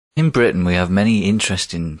In Britain, we have many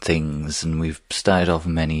interesting things, and we've started off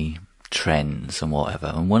many trends and whatever.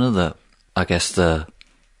 And one of I guess, the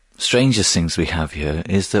strangest things we have here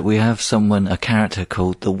is that we have a character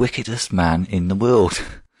called the wickedest man in the world.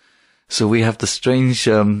 So we have the strange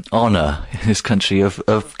honour in this country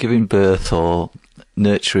of giving birth or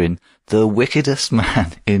nurturing the wickedest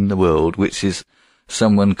man in the world, which is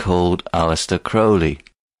someone called Aleister Crowley.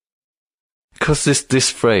 Because this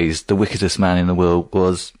phrase, the wickedest man in the world,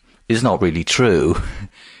 is not really true.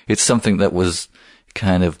 It's something that was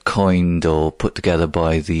kind of coined or put together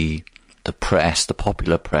by the press, the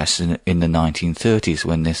popular press in the 1930s,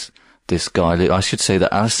 when this guy, I should say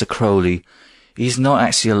that Aleister Crowley, he's not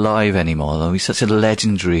actually alive anymore, though he's such a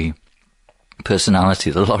legendary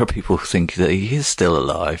personality that a lot of people think that he is still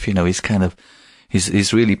alive. You know,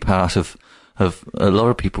 he's really part of a lot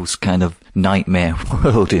of people's kind of nightmare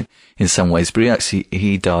world in some ways. But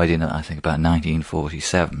he died in, I think, about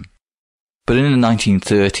 1947. But in the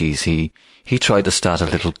 1930s, he tried to start a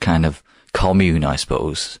little kind of commune, I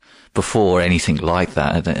suppose, before anything like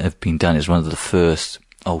that had been done. It's one of the first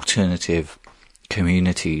alternative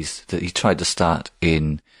communities that he tried to start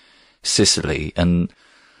in Sicily. And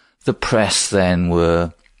the press then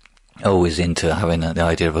were always into having the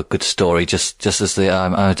idea of a good story, just as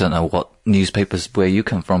I don't know what newspapers where you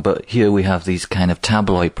come from, but here we have these kind of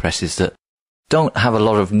tabloid presses that don't have a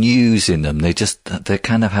lot of news in them. They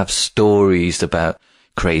kind of have stories about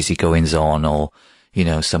crazy goings on, or, you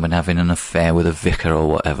know, someone having an affair with a vicar or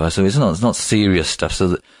whatever. So it's not serious stuff.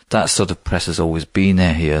 So that sort of press has always been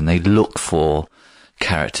there here, and they look for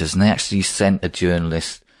characters, and they actually sent a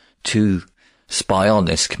journalist to spy on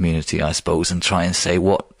this community, I suppose, and try and say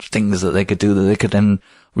what things that they could do that they could then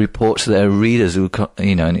report to their readers,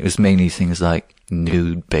 and it was mainly things like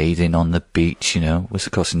nude bathing on the beach, which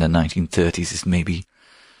of course in the 1930s is maybe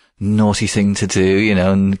naughty thing to do,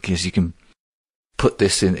 and because you can put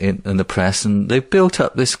this in the press, and they built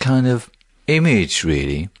up this kind of image,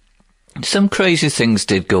 really. Some crazy things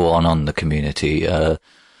did go on the community.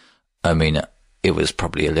 It was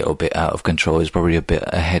probably a little bit out of control. It was probably a bit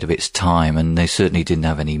ahead of its time, and they certainly didn't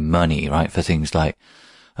have any money, right, for things like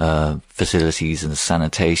facilities and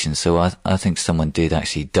sanitation. So I think someone did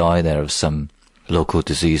actually die there of some local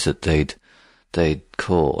disease that they'd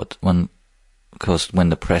caught. Of course, when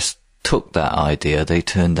the press took that idea, they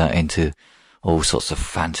turned that into all sorts of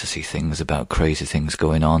fantasy things about crazy things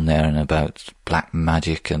going on there, and about black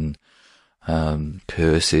magic and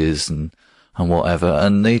curses and whatever,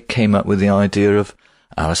 and they came up with the idea of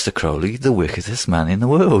Aleister Crowley, the wickedest man in the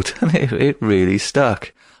world, and it really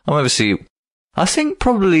stuck. I think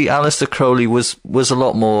probably Aleister Crowley was a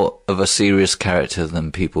lot more of a serious character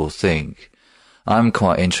than people think. I'm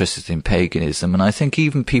quite interested in paganism, and I think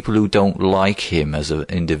even people who don't like him as an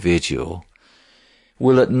individual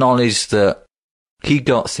will acknowledge that he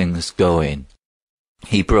got things going.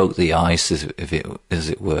 He broke the ice, as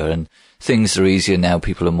it were, and things are easier now.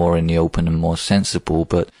 People are more in the open and more sensible,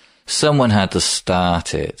 but someone had to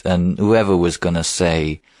start it, and whoever was going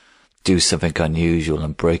to do something unusual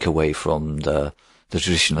and break away from the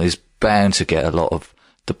traditional is bound to get a lot of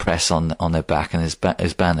the press on their back, and is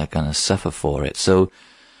bound they're going to suffer for it. So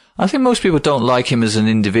I think most people don't like him as an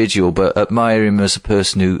individual, but admire him as a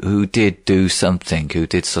person who did do something, who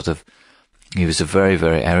did he was a very,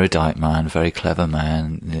 very erudite man, very clever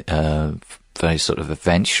man, very sort of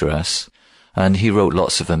adventurous, and he wrote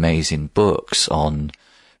lots of amazing books on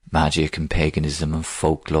magic and paganism and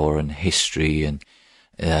folklore and history and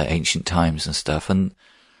ancient times and stuff. And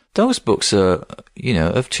those books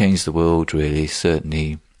have changed the world, really.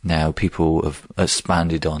 Certainly now people have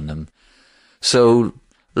expanded on them. So,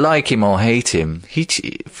 like him or hate him,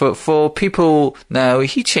 for people now,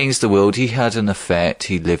 he changed the world. He had an effect.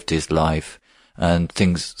 He lived his life, and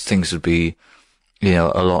things would be,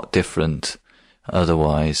 a lot different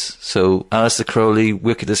otherwise. So, Aleister Crowley,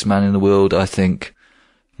 wickedest man in the world, I think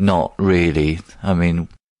not really.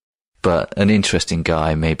 But an interesting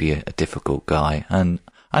guy, maybe a difficult guy, and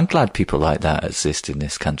I'm glad people like that exist in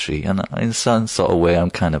this country, and in some sort of way I'm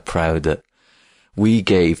kind of proud that we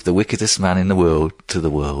gave the wickedest man in the world to the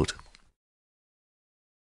world.